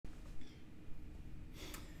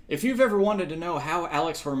If you've ever wanted to know how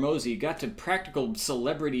Alex Hormozi got to practical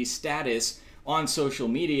celebrity status on social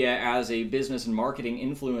media as a business and marketing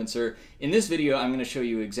influencer, in this video I'm going to show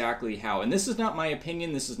you exactly how. And this is not my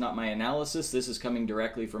opinion, this is not my analysis, this is coming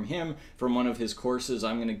directly from him, from one of his courses.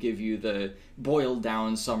 I'm going to give you the boiled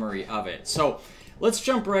down summary of it. So let's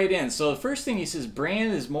jump right in. So the first thing he says,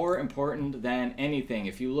 brand is more important than anything.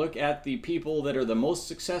 If you look at the people that are the most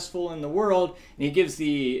successful in the world, and he gives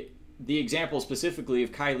the example specifically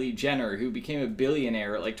of Kylie Jenner, who became a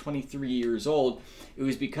billionaire at like 23 years old. It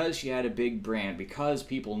was because she had a big brand, because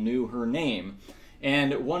people knew her name.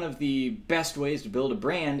 And one of the best ways to build a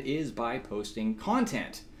brand is by posting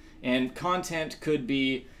content. And content could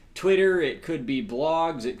be Twitter, it could be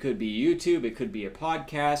blogs, it could be YouTube, it could be a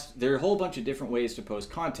podcast. There are a whole bunch of different ways to post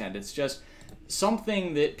content. It's just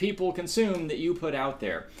something that people consume that you put out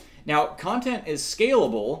there. Now, content is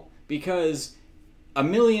scalable because 1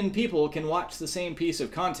 million people can watch the same piece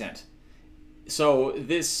of content. So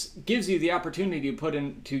this gives you the opportunity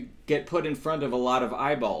to get put in front of a lot of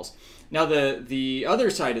eyeballs. Now the other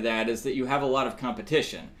side of that is that you have a lot of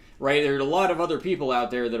competition, right? There are a lot of other people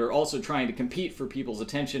out there that are also trying to compete for people's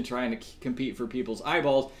attention, trying to compete for people's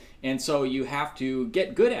eyeballs, and so you have to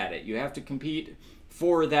get good at it. You have to compete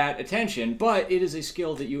for that attention, but it is a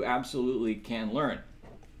skill that you absolutely can learn.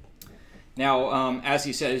 Now, as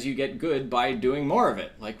he says, you get good by doing more of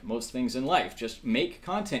it, like most things in life. Just make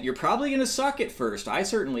content. You're probably going to suck at first. I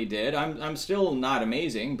certainly did. I'm still not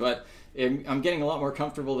amazing, but I'm getting a lot more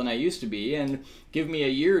comfortable than I used to be, and give me a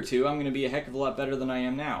year or two, I'm going to be a heck of a lot better than I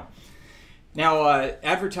am now. Now,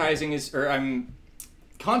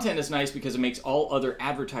 content is nice because it makes all other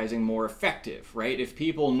advertising more effective, right? If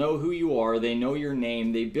people know who you are, they know your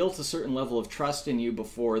name, they built a certain level of trust in you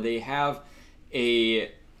before, they have a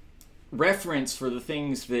reference for the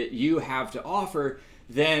things that you have to offer,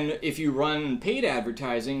 then if you run paid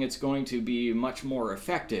advertising, it's going to be much more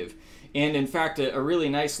effective. And in fact, a really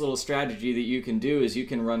nice little strategy that you can do is you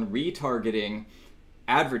can run retargeting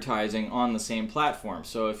advertising on the same platform.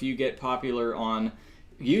 So if you get popular on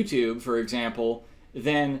YouTube, for example,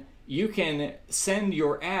 then you can send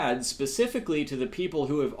your ads specifically to the people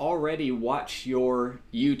who have already watched your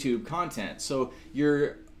YouTube content. So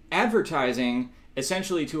you're advertising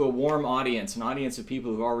essentially to a warm audience, an audience of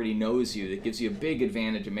people who already knows you. That gives you a big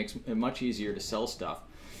advantage. It makes it much easier to sell stuff.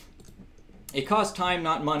 It costs time,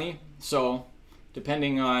 not money, so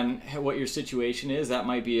depending on what your situation is, that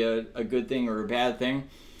might be a good thing or a bad thing.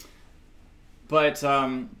 But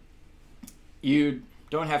you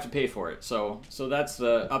don't have to pay for it, so that's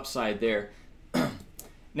the upside there.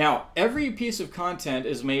 Now, every piece of content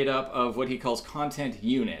is made up of what he calls content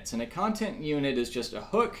units, and a content unit is just a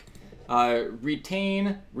hook,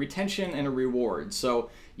 retention, and a reward. So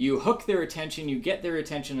you hook their attention, you get their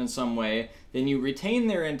attention in some way, then you retain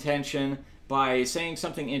their attention by saying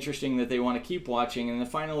something interesting that they want to keep watching, and then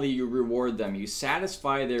finally you reward them. You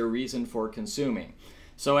satisfy their reason for consuming.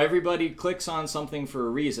 So everybody clicks on something for a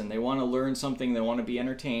reason. They want to learn something, they want to be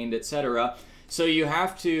entertained, etc. So you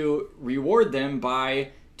have to reward them by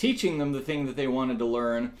teaching them the thing that they wanted to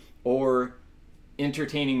learn, or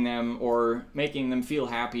entertaining them, or making them feel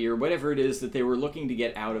happy, or whatever it is that they were looking to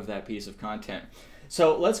get out of that piece of content.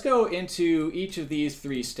 So let's go into each of these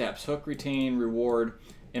 3 steps, hook, retain, reward,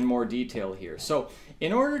 in more detail here. So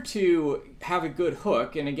in order to have a good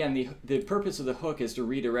hook, and again, the purpose of the hook is to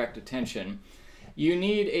redirect attention, you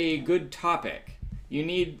need a good topic. You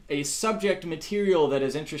need a subject material that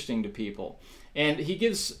is interesting to people. And he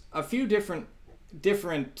gives a few different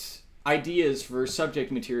ideas for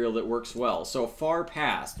subject material that works well. So far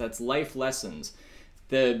past, that's life lessons.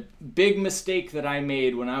 The big mistake that I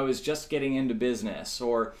made when I was just getting into business,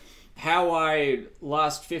 or how I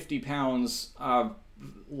lost 50 pounds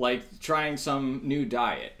like trying some new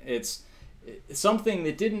diet. It's something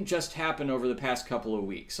that didn't just happen over the past couple of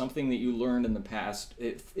weeks, something that you learned in the past,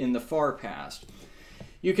 in the far past.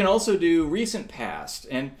 You can also do recent past,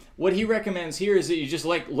 and what he recommends here is that you just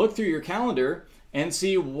look through your calendar and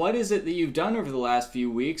see what is it that you've done over the last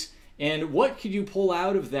few weeks, and what could you pull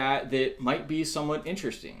out of that that might be somewhat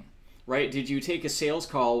interesting, right? Did you take a sales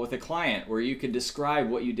call with a client where you could describe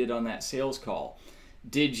what you did on that sales call?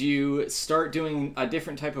 Did you start doing a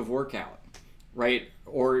different type of workout, right?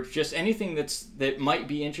 Or just anything that might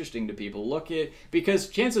be interesting to people. Because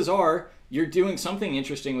chances are you're doing something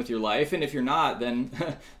interesting with your life, and if you're not, then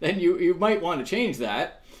then you might want to change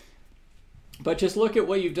that. But just look at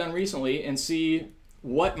what you've done recently and see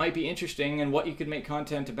what might be interesting and what you could make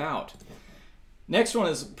content about. Next one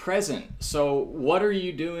is present. So what are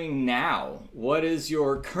you doing now? What is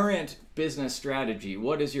your current business strategy?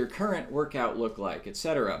 What does your current workout look like,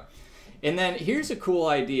 etc.? And then here's a cool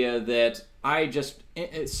idea that I just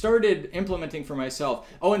started implementing for myself.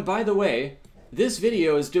 Oh, and by the way, this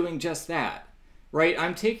video is doing just that, right?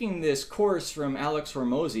 I'm taking this course from Alex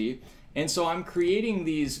Hormozi, and so I'm creating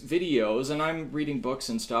these videos, and I'm reading books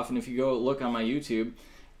and stuff, and if you go look on my YouTube,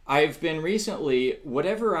 I've been recently,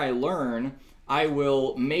 whatever I learn, I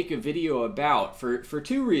will make a video about for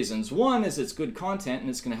two reasons. One is it's good content and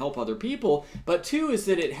it's going to help other people, but two is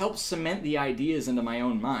that it helps cement the ideas into my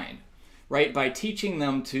own mind, right? By teaching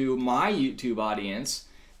them to my YouTube audience,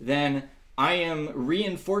 then I am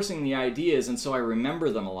reinforcing the ideas, and so I remember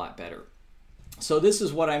them a lot better. So this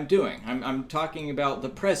is what I'm doing. I'm talking about the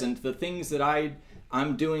present, the things that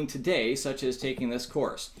I'm doing today, such as taking this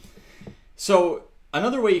course. So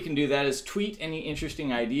another way you can do that is tweet any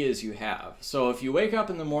interesting ideas you have. So if you wake up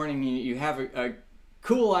in the morning and you have a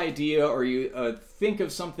cool idea, or you think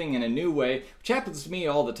of something in a new way, which happens to me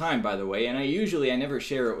all the time, by the way, and I never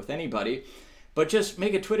share it with anybody, but just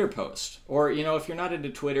make a Twitter post. Or, you know, if you're not into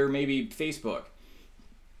Twitter, maybe Facebook.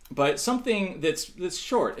 But something that's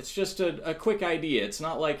short. It's just a quick idea. It's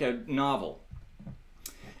not like a novel.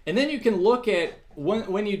 And then you can look at,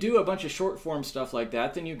 when you do a bunch of short form stuff like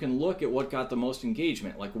that, then you can look at what got the most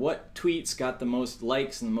engagement, like what tweets got the most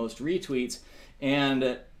likes and the most retweets,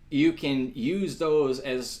 and you can use those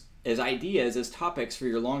as ideas, as topics for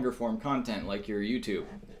your longer form content, like your YouTube.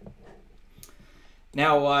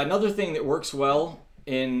 Now, another thing that works well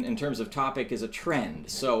in terms of topic is a trend.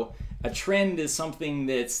 So a trend is something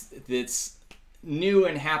that's new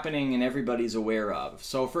and happening and everybody's aware of.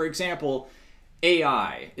 So for example,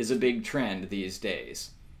 AI is a big trend these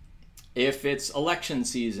days. If it's election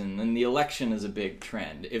season, then the election is a big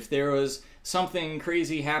trend. If there was something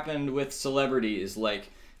crazy happened with celebrities, like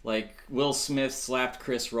Will Smith slapped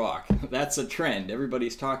Chris Rock, that's a trend.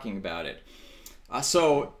 Everybody's talking about it.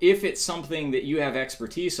 So if it's something that you have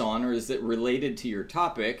expertise on, or is it related to your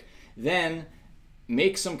topic, then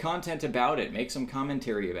make some content about it. Make some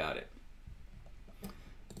commentary about it.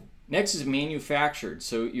 Next is manufactured.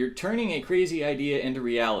 So you're turning a crazy idea into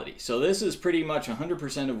reality. So this is pretty much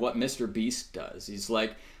 100% of what Mr. Beast does. He's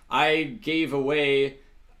like, I gave away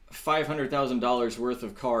 $500,000 worth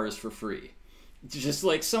of cars for free. Just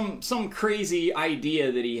like some crazy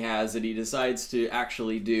idea that he has that he decides to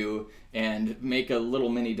actually do and make a little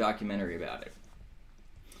mini documentary about it.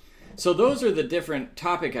 So those are the different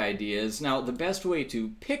topic ideas. Now, the best way to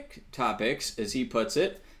pick topics, as he puts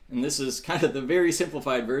it, and this is kind of the very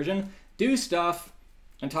simplified version, do stuff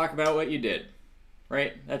and talk about what you did,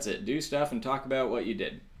 right? That's it. Do stuff and talk about what you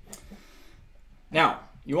did. Now,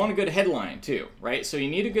 you want a good headline too, right? So you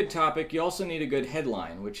need a good topic. You also need a good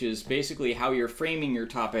headline, which is basically how you're framing your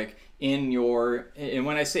topic in your, and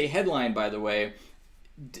when I say headline, by the way,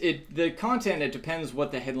 the content, it depends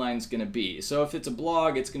what the headline's going to be. So if it's a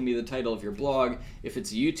blog, it's going to be the title of your blog. If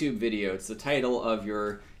it's a YouTube video, it's the title of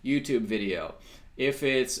your YouTube video. If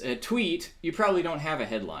it's a tweet, you probably don't have a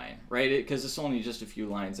headline, right? Because it's only just a few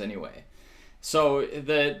lines anyway. So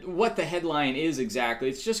what the headline is exactly,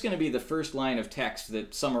 it's just going to be the first line of text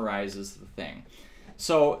that summarizes the thing.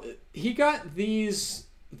 So he got these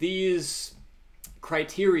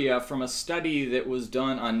criteria from a study that was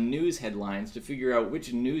done on news headlines to figure out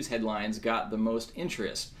which news headlines got the most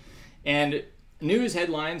interest. And news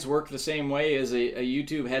headlines work the same way as a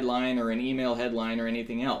YouTube headline or an email headline or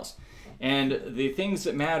anything else. And the things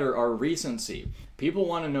that matter are recency. People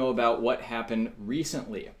want to know about what happened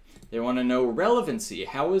recently. They want to know relevancy.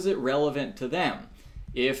 How is it relevant to them?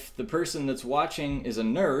 If the person that's watching is a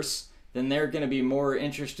nurse, then they're going to be more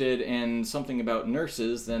interested in something about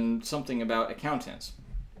nurses than something about accountants.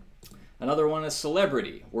 Another one is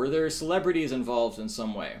celebrity. Were there celebrities involved in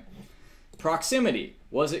some way? Proximity.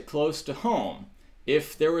 Was it close to home?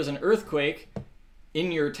 If there was an earthquake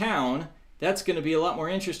in your town, that's going to be a lot more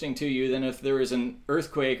interesting to you than if there was an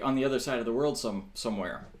earthquake on the other side of the world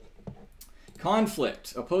somewhere.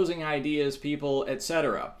 Conflict, opposing ideas, people,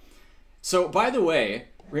 etc. So, by the way,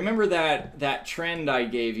 remember that trend I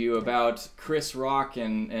gave you about Chris Rock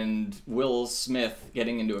and Will Smith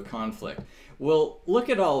getting into a conflict? Well, look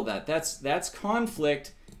at all of that. That's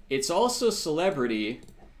conflict. It's also celebrity,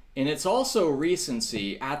 and it's also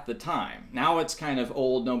recency at the time. Now it's kind of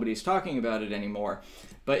old. Nobody's talking about it anymore.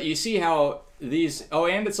 But you see how these... Oh,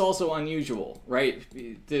 and it's also unusual, right?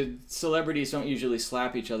 The celebrities don't usually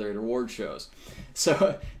slap each other at award shows.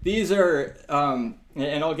 So these are... and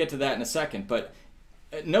I'll get to that in a second. But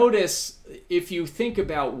notice, if you think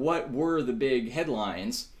about what were the big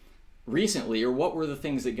headlines recently, or what were the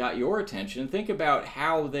things that got your attention, think about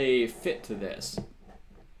how they fit to this.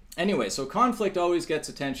 Anyway, so conflict always gets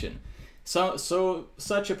attention.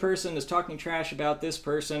 such a person is talking trash about this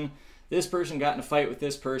person. This person got in a fight with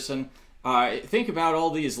this person. Think about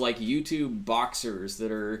all these like YouTube boxers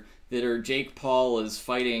that are Jake Paul is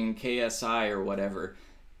fighting KSI or whatever.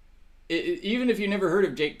 Even if you never heard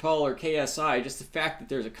of Jake Paul or KSI, just the fact that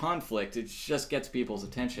there's a conflict, it just gets people's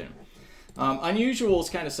attention. Unusual is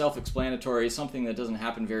kind of self-explanatory, something that doesn't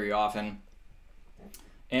happen very often.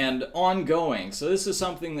 And ongoing, so this is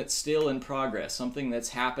something that's still in progress, something that's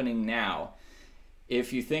happening now.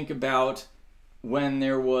 If you think about when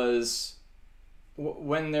there's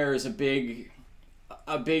a big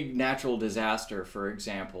natural disaster, for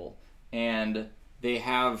example, and they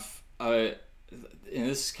have and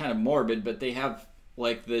this is kind of morbid, but they have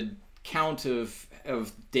like the count of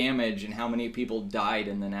damage and how many people died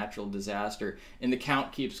in the natural disaster, and the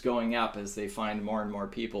count keeps going up as they find more and more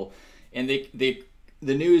people, and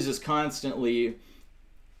the news is constantly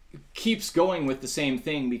keeps going with the same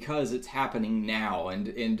thing because it's happening now,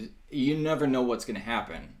 and you never know what's going to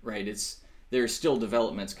happen, right? There's still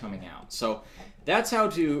developments coming out. So that's how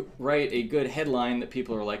to write a good headline that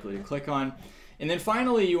people are likely to click on. And then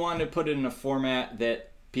finally, you want to put it in a format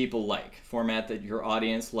that people like, format that your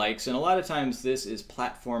audience likes. And a lot of times this is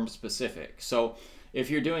platform specific. So if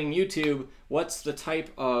you're doing YouTube, what's the type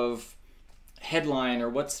of headline or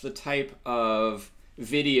what's the type of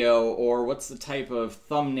video or what's the type of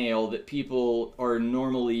thumbnail that people are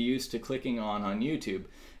normally used to clicking on YouTube?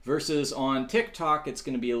 Versus on TikTok, it's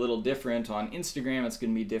going to be a little different. On Instagram, it's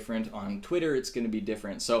going to be different. On Twitter, it's going to be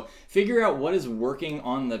different. So figure out what is working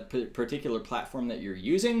on the particular platform that you're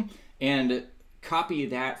using and copy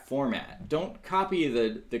that format. Don't copy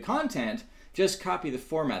the content, just copy the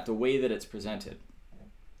format, the way that it's presented.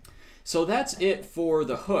 So that's it for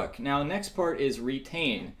the hook. Now, the next part is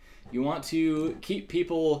retain. You want to keep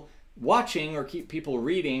people watching or keep people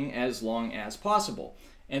reading as long as possible.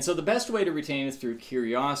 And so the best way to retain is through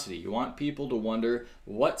curiosity. You want people to wonder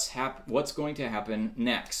what's going to happen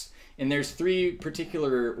next. And there's 3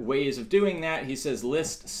 particular ways of doing that. He says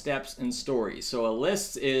list, steps, and stories. So a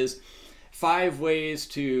list is 5 ways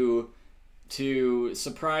to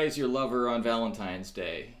surprise your lover on Valentine's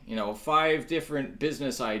Day. 5 different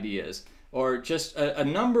business ideas, or just a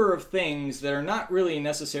number of things that are not really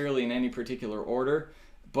necessarily in any particular order,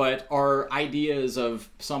 but are ideas of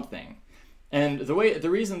something. And the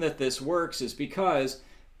reason that this works is because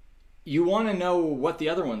you want to know what the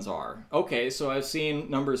other ones are. Okay, so I've seen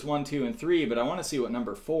numbers 1, 2, and 3, but I want to see what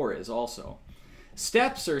number 4 is also.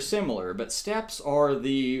 Steps are similar, but steps are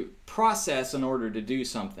the process in order to do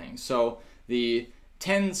something. So the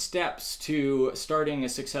 10 steps to starting a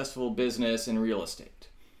successful business in real estate,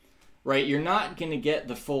 right? You're not going to get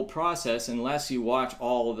the full process unless you watch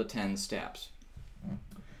all of the 10 steps.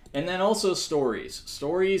 And then also stories.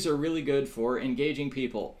 Stories are really good for engaging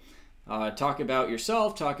people. Talk about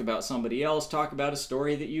yourself, talk about somebody else, talk about a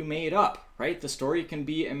story that you made up, right? The story can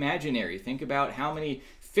be imaginary. Think about how many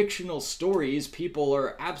fictional stories people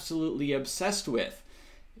are absolutely obsessed with.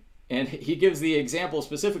 And he gives the example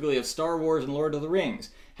specifically of Star Wars and Lord of the Rings.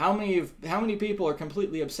 How many people are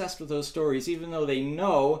completely obsessed with those stories even though they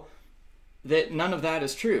know that none of that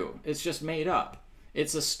is true? It's just made up.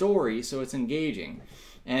 It's a story, so it's engaging.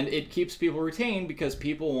 And it keeps people retained because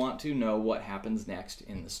people want to know what happens next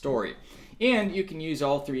in the story. And you can use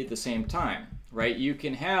all 3 at the same time, right? You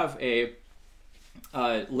can have a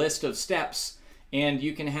list of steps, and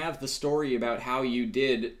you can have the story about how you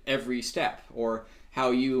did every step, or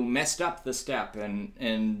how you messed up the step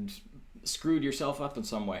and screwed yourself up in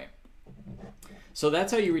some way. So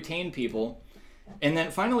that's how you retain people. And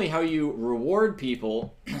then finally, how you reward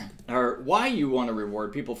people, or why you want to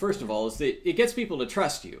reward people, first of all, is that it gets people to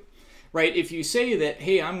trust you, right? If you say that,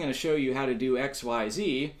 hey, I'm going to show you how to do X, Y,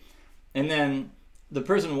 Z, and then the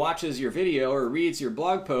person watches your video or reads your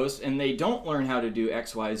blog post and they don't learn how to do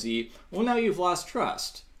X, Y, Z, well, now you've lost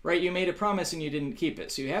trust, right? You made a promise and you didn't keep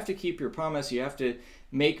it. So you have to keep your promise. You have to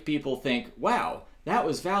make people think, wow, that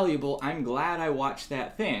was valuable. I'm glad I watched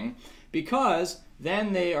that thing, because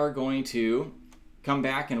then they are going to come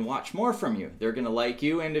back and watch more from you. They're going to like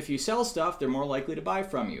you, and if you sell stuff, they're more likely to buy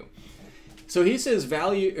from you. So he says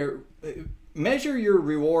measure your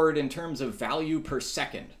reward in terms of value per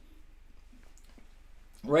second.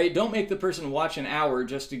 Right? Don't make the person watch an hour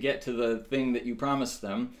just to get to the thing that you promised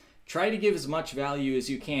them. Try to give as much value as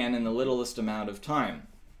you can in the littlest amount of time.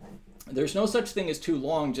 There's no such thing as too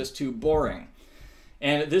long, just too boring.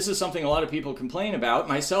 And this is something a lot of people complain about,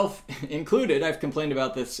 myself included. I've complained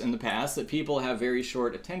about this in the past, that people have very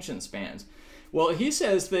short attention spans. Well, he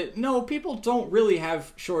says that no, people don't really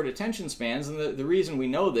have short attention spans, and the reason we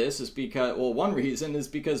know this is because, well, one reason is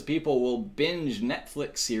because people will binge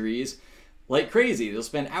Netflix series like crazy. They'll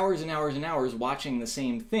spend hours and hours and hours watching the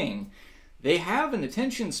same thing. They have an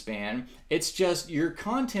attention span. It's just your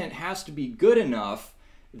content has to be good enough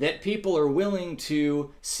that people are willing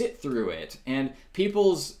to sit through it. And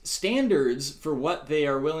people's standards for what they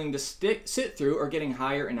are willing to sit through are getting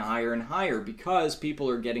higher and higher and higher because people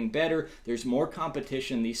are getting better. There's more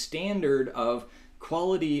competition. The standard of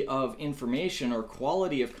quality of information or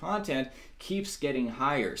quality of content keeps getting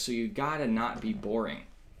higher. So you gotta not be boring.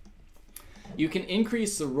 You can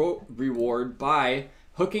increase the reward by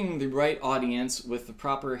hooking the right audience with the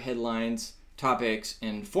proper headlines, topics,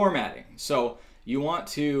 and formatting. So you want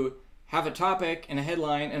to have a topic and a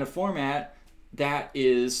headline and a format that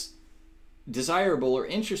is desirable or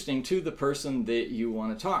interesting to the person that you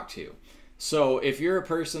want to talk to. So if you're a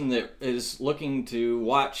person that is looking to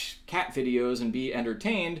watch cat videos and be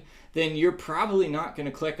entertained, then you're probably not going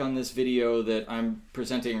to click on this video that I'm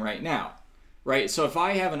presenting right now. Right? So if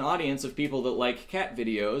I have an audience of people that like cat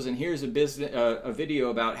videos and here's a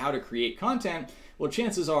video about how to create content, well,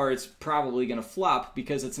 chances are it's probably going to flop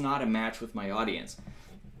because it's not a match with my audience.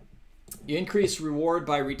 You increase reward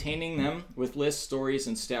by retaining them with lists, stories,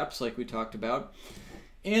 and steps like we talked about,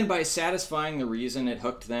 and by satisfying the reason it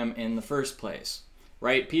hooked them in the first place.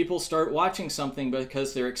 Right? People start watching something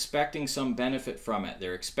because they're expecting some benefit from it.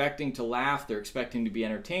 They're expecting to laugh, they're expecting to be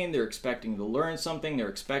entertained, they're expecting to learn something, they're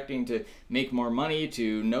expecting to make more money,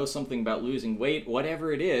 to know something about losing weight,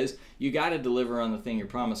 whatever it is, you got to deliver on the thing you're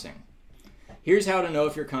promising. Here's how to know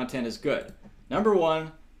if your content is good. Number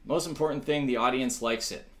one, most important thing, the audience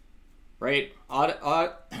likes it. Right?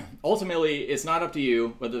 Ultimately, it's not up to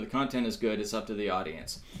you whether the content is good, it's up to the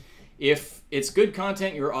audience. If it's good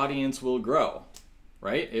content, your audience will grow.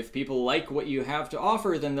 Right? If people like what you have to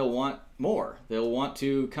offer, then they'll want more. They'll want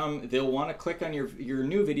to click on your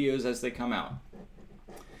new videos as they come out.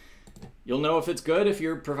 You'll know if it's good if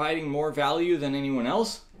you're providing more value than anyone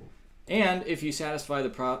else, and if you satisfy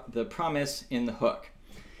the promise in the hook.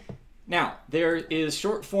 Now, there is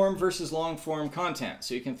short form versus long form content.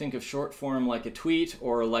 So you can think of short form like a tweet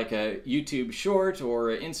or like a YouTube short or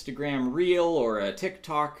an Instagram reel or a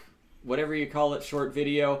TikTok, whatever you call it, short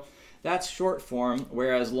video. That's short form,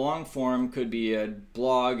 whereas long form could be a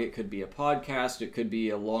blog, it could be a podcast, it could be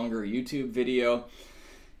a longer YouTube video.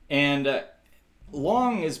 And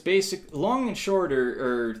long and short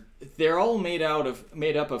they're all made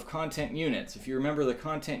up of content units. If you remember the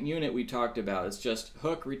content unit we talked about, it's just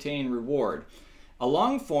hook, retain, reward. A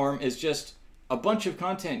long form is just a bunch of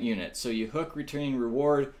content units. So you hook, retain,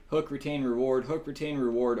 reward, hook, retain, reward, hook, retain,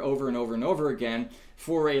 reward over and over and over again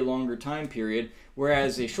for a longer time period,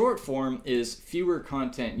 whereas a short form is fewer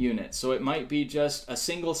content units. So it might be just a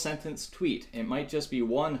single sentence tweet. It might just be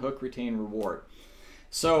one hook, retain, reward.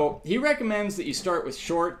 So he recommends that you start with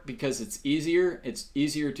short because it's easier. It's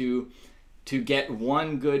easier to get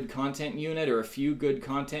one good content unit or a few good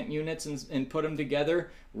content units and put them together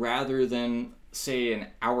rather than, say, an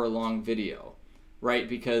hour-long video, right?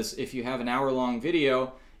 Because if you have an hour-long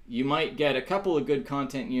video, you might get a couple of good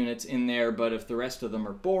content units in there, but if the rest of them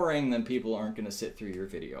are boring, then people aren't going to sit through your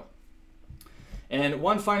video. And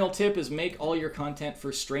one final tip is make all your content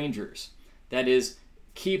for strangers. That is,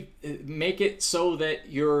 make it so that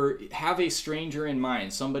have a stranger in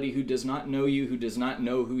mind, somebody who does not know you, who does not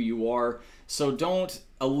know who you are. So don't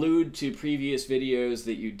allude to previous videos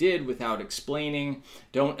that you did without explaining.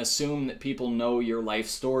 Don't assume that people know your life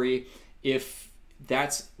story. If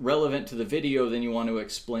that's relevant to the video, then you want to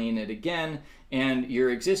explain it again. And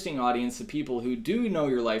your existing audience, the people who do know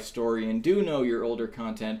your life story and do know your older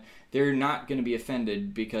content, they're not going to be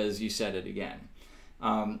offended because you said it again.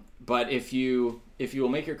 But if you will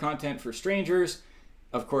make your content for strangers,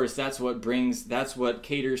 of course, that's what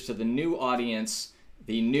caters to the new audience,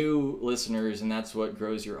 the new listeners, and that's what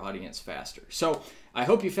grows your audience faster. So I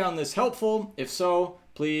hope you found this helpful. If so,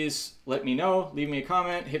 please let me know, leave me a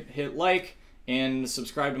comment, hit like, and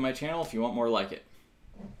subscribe to my channel if you want more like it.